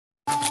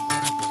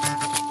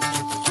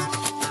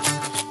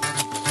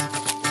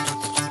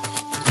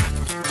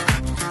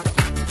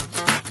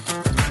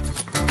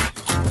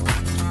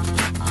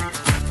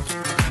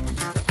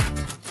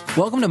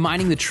Welcome to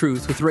Mining the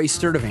Truth with Ray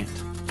Sturdivant.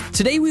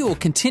 Today we will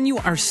continue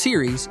our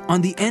series on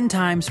the end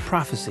times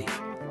prophecy.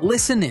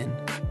 Listen in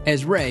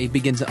as Ray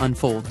begins to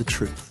unfold the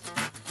truth.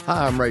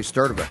 Hi, I'm Ray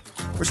Sturdivant.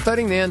 We're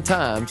studying the end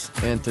times,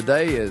 and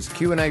today is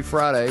Q&A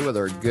Friday with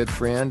our good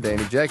friend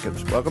Danny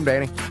Jacobs. Welcome,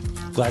 Danny.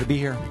 Glad to be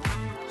here.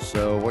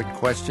 So what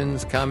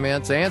questions,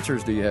 comments,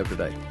 answers do you have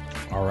today?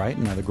 All right,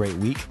 another great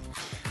week.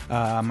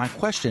 My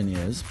question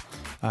is,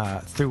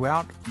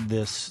 throughout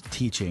this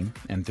teaching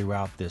and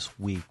throughout this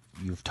week,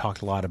 you've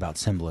talked a lot about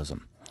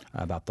symbolism,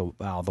 about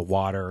how the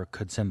water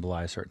could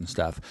symbolize certain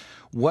stuff.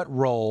 What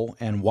role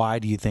and why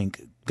do you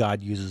think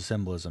God uses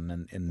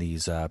symbolism in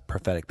these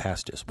prophetic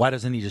passages? Why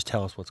doesn't he just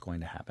tell us what's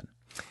going to happen?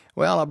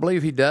 Well, I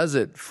believe he does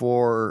it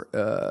for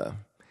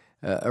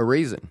a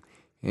reason.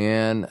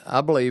 And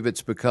I believe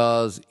it's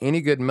because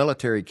any good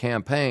military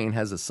campaign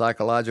has a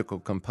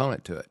psychological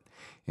component to it.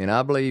 And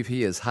I believe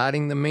he is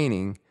hiding the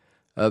meaning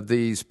of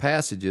these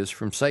passages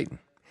from Satan.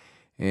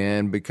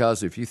 And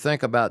because if you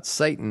think about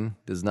Satan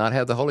does not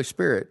have the Holy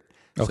Spirit,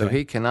 so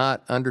he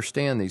cannot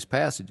understand these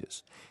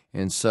passages.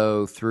 And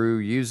so through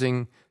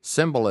using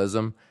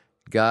symbolism,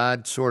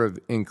 God sort of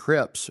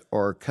encrypts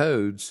or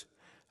codes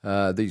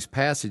these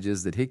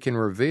passages that he can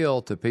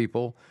reveal to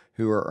people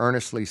who are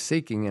earnestly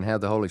seeking and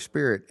have the Holy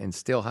Spirit and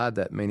still hide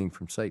that meaning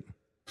from Satan.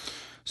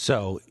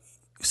 So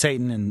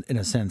Satan, in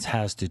a sense,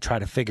 has to try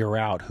to figure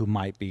out who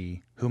might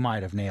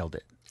have nailed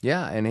it.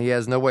 Yeah, and he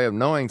has no way of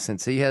knowing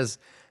since he has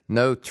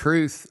no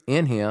truth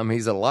in him.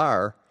 He's a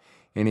liar,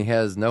 and he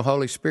has no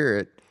Holy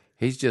Spirit.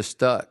 He's just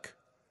stuck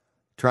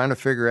trying to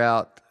figure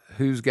out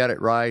who's got it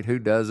right, who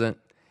doesn't,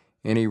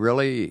 and he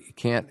really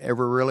can't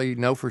ever really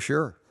know for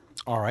sure.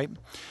 All right.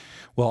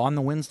 Well, on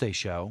the Wednesday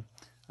show,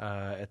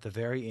 at the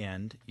very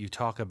end, you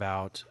talk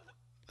about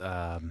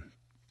the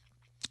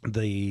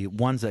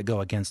ones that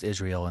go against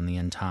Israel in the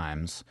end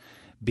times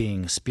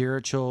being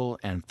spiritual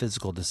and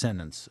physical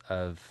descendants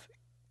of,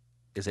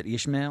 is it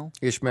Ishmael?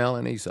 Ishmael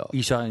and Esau.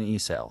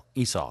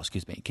 Esau,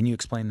 excuse me. Can you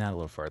explain that a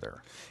little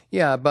further?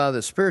 Yeah, by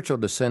the spiritual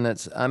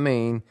descendants, I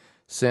mean,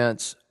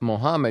 since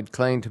Muhammad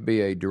claimed to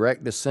be a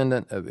direct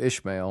descendant of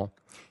Ishmael,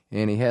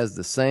 and he has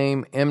the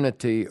same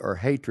enmity or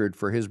hatred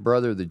for his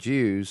brother, the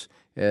Jews,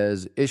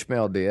 as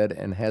Ishmael did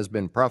and has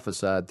been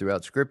prophesied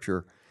throughout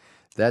Scripture,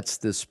 that's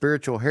the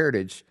spiritual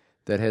heritage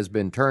that has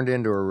been turned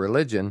into a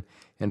religion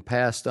and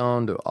passed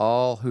on to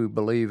all who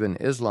believe in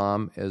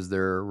Islam as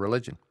their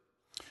religion.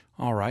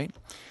 All right.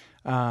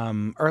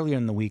 Earlier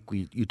in the week,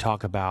 you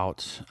talk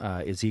about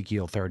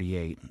Ezekiel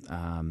 38,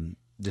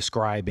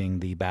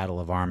 describing the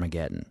Battle of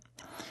Armageddon.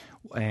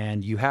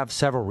 And you have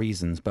several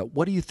reasons, but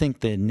what do you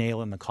think the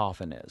nail in the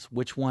coffin is?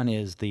 Which one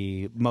is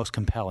the most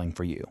compelling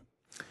for you?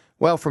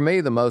 Well, for me,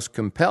 the most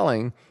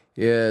compelling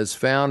is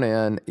found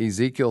in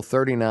Ezekiel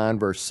 39,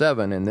 verse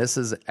 7, and this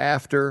is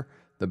after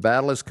the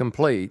battle is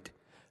complete.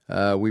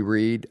 We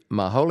read,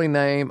 "My holy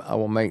name I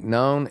will make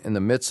known in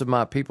the midst of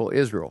my people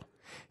Israel,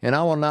 and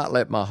I will not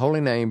let my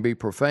holy name be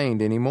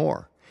profaned any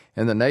more.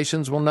 And the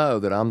nations will know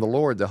that I'm the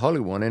Lord, the Holy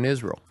One in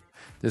Israel."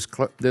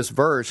 This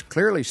verse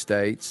clearly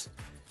states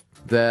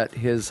that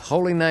his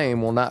holy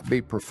name will not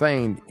be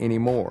profaned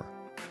anymore.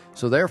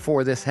 So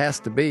therefore, this has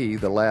to be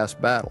the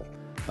last battle.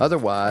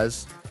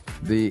 Otherwise,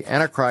 the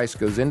Antichrist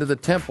goes into the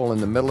temple in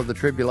the middle of the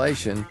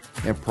tribulation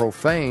and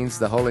profanes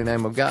the holy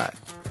name of God.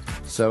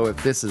 So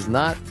if this is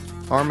not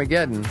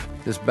Armageddon,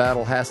 this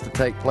battle has to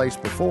take place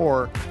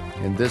before,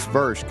 and this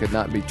verse could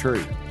not be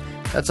true.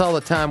 That's all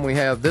the time we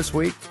have this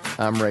week.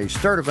 I'm Ray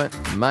Sturdivant,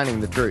 Mining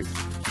the Truth.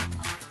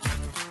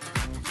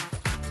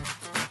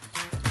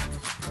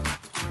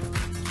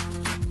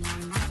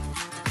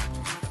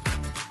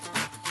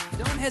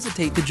 Don't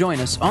hesitate to join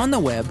us on the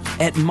web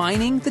at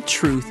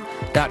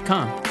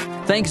miningthetruth.com.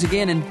 Thanks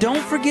again, and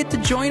don't forget to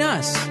join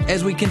us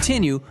as we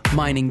continue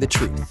mining the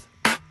truth.